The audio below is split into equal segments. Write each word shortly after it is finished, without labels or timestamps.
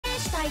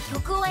したい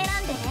曲を選ん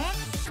でね。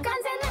不完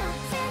全な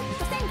線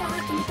と線が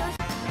君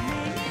と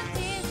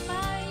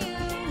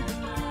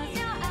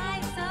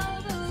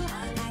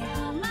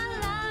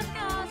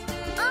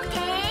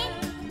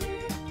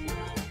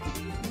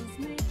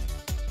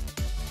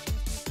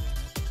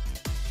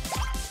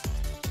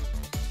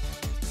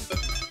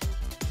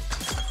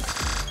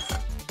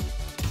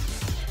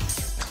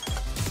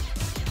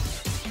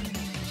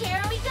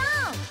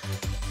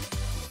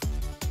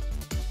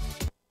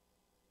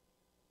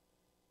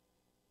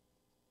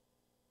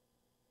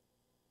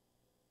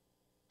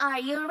Are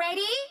you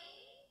ready?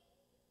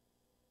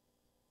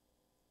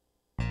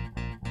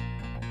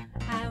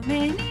 How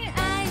many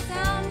eyes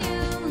on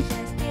you?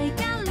 Just take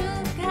a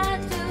look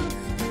at you.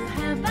 You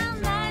have a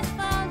nice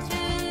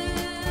fortune.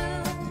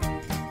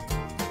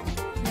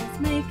 Let's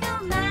make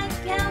a nice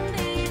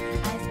candy.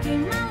 Ice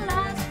cream and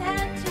lost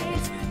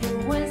touches. You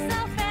were so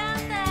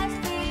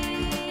fantastic.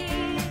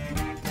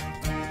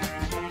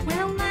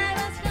 When I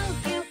was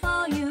looking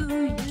for you,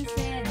 you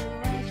said you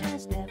were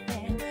just a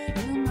friend.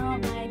 You know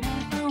my name.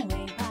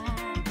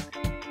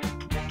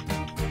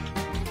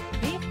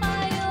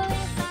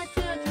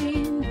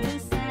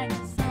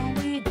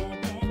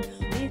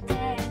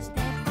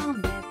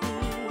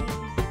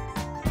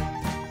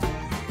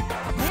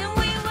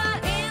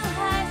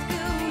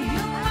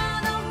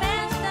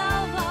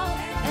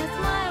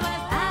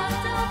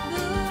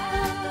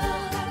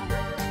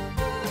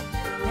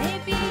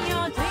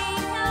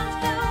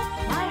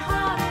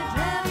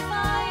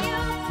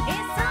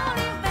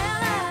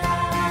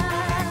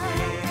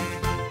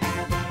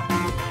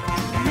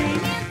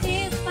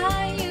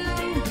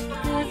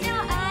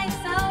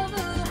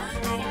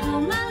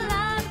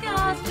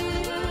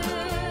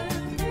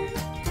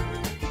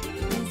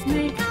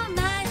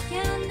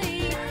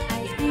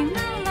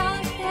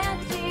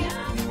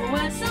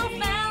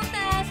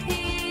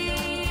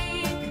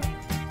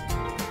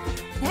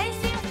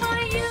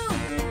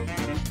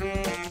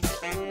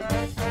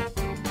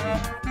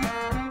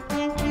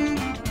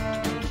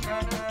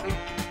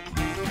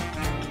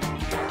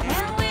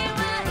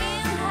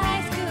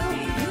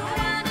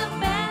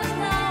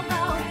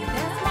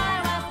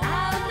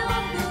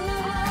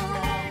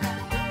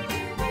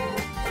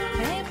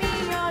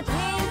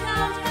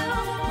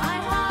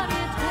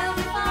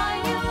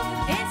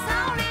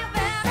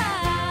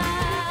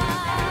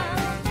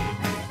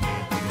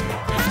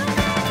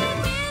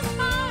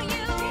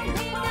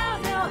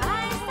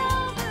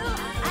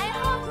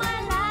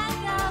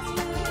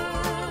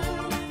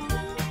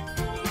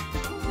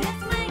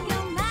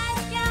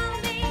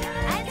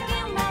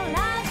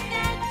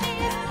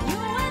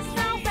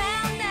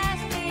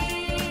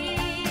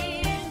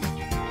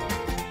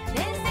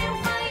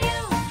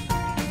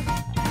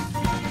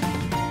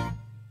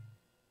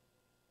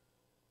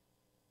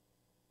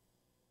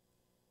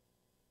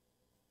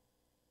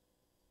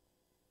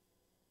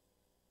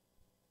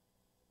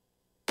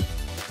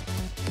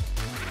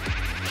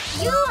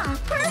 You are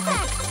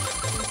perfect!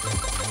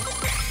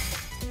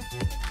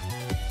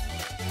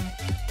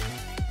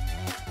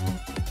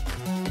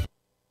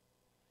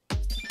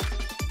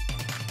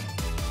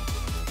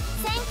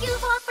 Thank you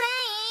for